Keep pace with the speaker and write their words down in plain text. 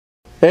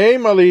Hey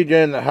my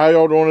Legion, how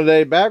y'all doing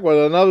today? Back with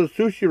another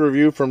sushi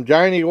review from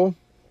Giant Eagle.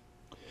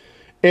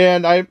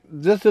 And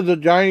this is a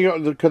Giant Eagle,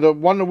 because the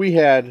one that we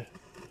had,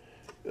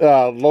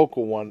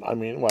 local one, I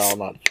mean, well,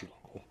 not too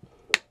local,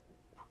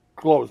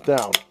 closed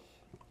down.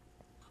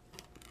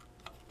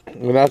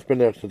 And that's been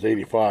there since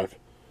 '85.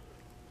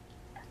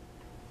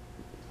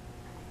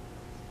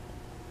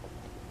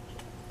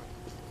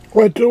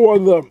 Went to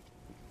one of the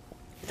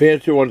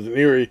fancy ones in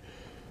Erie,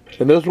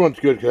 and this one's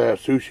good because it has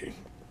sushi.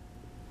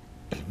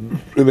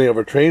 And they have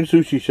a trained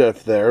sushi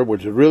chef there,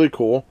 which is really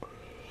cool.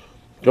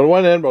 Go to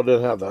one end, but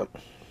didn't have that.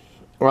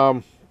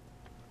 And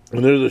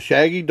there's a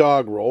Shaggy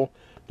dog roll,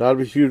 not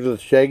refused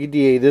with Shaggy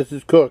DA. This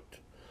is cooked.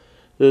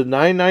 There's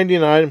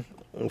 $9.99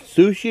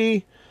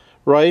 sushi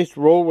rice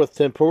rolled with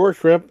tempura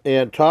shrimp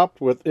and topped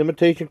with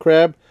imitation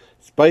crab,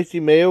 spicy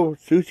mayo,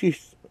 sushi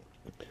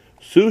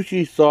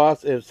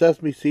sauce, and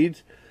sesame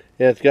seeds.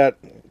 And it's got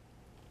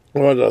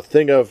a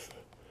thing of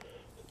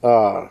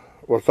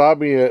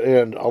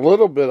wasabi and a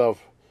little bit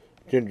of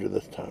ginger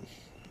this time.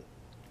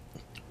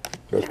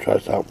 Let's try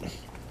this out.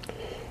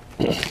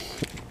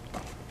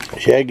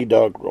 Shaggy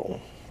dog roll.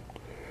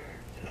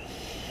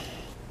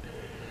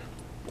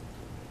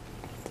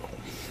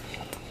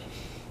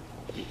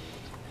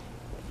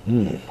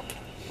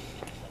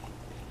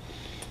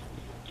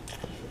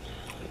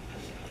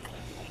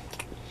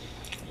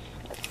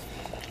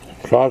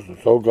 Sauce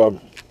is so good.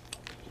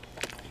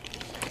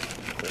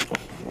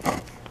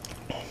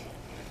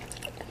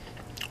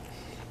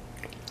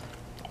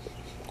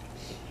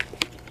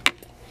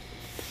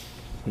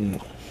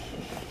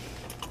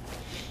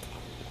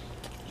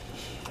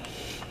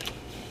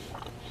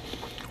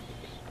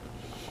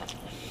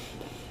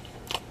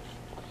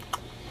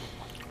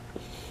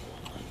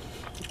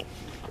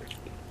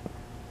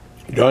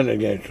 John didn't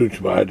get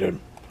sushi, but I did.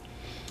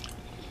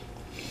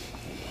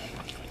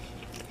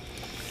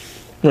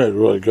 It's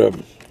really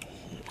good.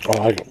 I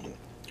like it.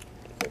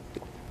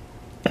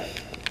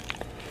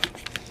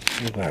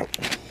 Look at that.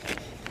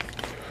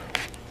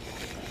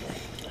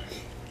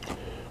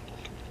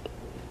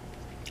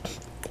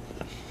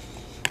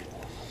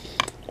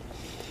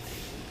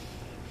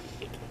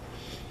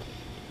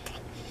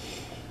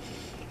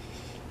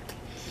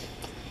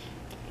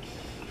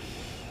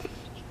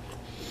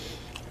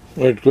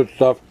 It's good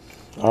stuff.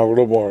 A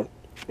little more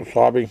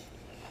wasabi.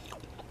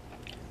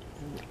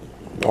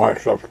 Oh,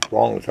 that stuff's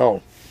strong as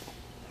hell.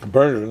 It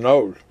burns your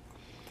nose.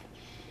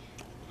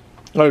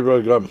 That's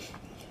really good.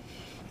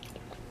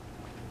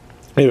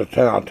 It's a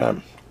 10 out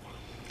of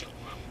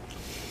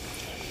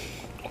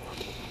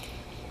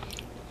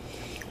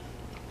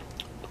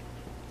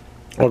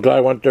 10. Well,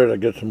 I went there to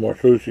get some more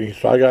sushi,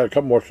 so I got a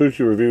couple more sushi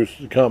reviews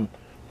to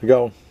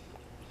go.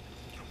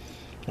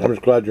 I'm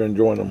just glad you're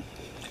enjoying them.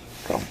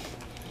 So,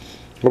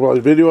 hope you like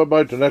the video.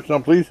 Till next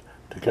time, please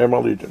take care of my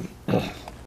Legion.